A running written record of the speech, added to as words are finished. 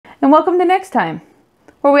and welcome to next time,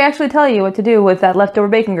 where we actually tell you what to do with that leftover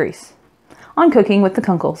bacon grease on Cooking with the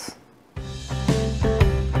Kunkels.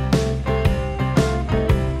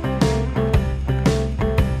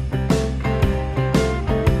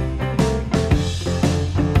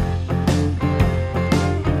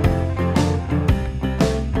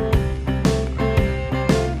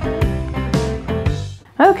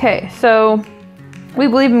 Okay, so we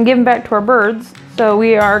believe in giving back to our birds, so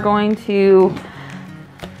we are going to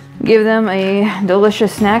give them a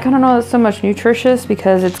delicious snack. I don't know if it's so much nutritious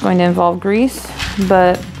because it's going to involve grease,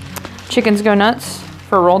 but chickens go nuts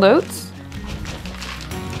for rolled oats.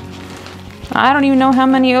 I don't even know how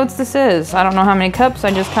many oats this is. I don't know how many cups.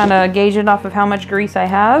 I just kind of gauge it off of how much grease I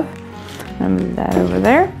have. I'm gonna move that over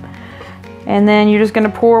there. And then you're just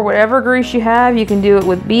gonna pour whatever grease you have. You can do it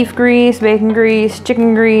with beef grease, bacon grease,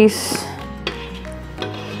 chicken grease.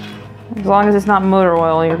 As long as it's not motor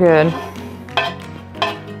oil, you're good.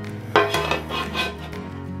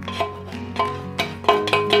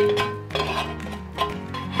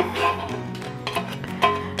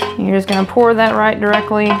 You're just gonna pour that right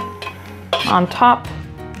directly on top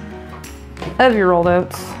of your rolled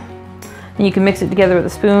oats. And you can mix it together with a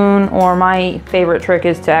spoon, or my favorite trick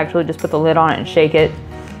is to actually just put the lid on it and shake it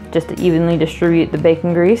just to evenly distribute the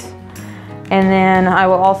bacon grease. And then I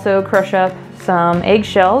will also crush up some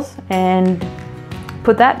eggshells and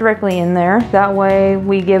put that directly in there. That way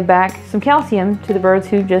we give back some calcium to the birds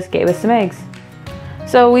who just gave us some eggs.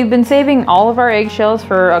 So we've been saving all of our eggshells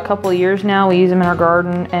for a couple of years now. We use them in our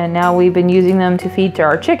garden, and now we've been using them to feed to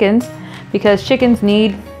our chickens because chickens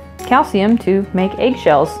need calcium to make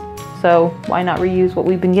eggshells. So why not reuse what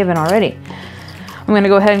we've been given already? I'm gonna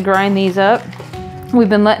go ahead and grind these up. We've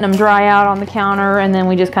been letting them dry out on the counter, and then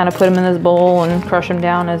we just kind of put them in this bowl and crush them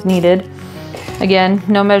down as needed. Again,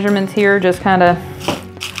 no measurements here, just kind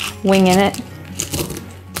of winging it.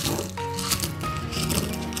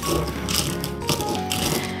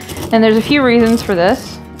 And there's a few reasons for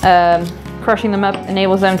this. Crushing them up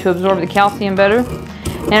enables them to absorb the calcium better.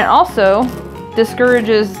 And it also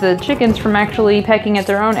discourages the chickens from actually pecking at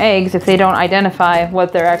their own eggs if they don't identify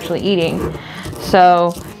what they're actually eating.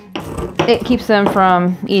 So it keeps them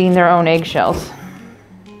from eating their own eggshells.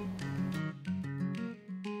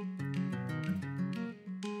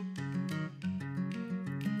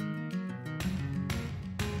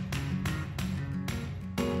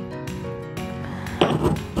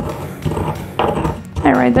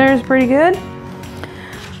 That right there is pretty good.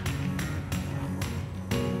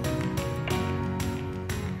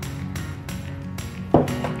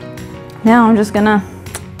 Now I'm just gonna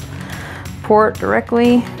pour it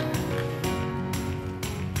directly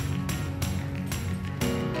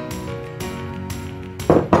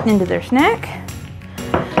into their snack,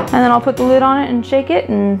 and then I'll put the lid on it and shake it,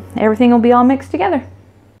 and everything will be all mixed together.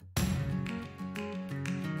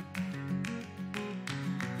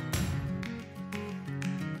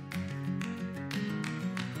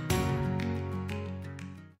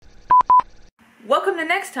 Welcome to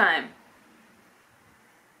next time.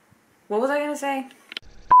 What was I gonna say?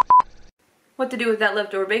 What to do with that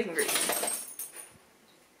leftover bacon grease.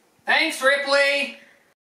 Thanks, Ripley!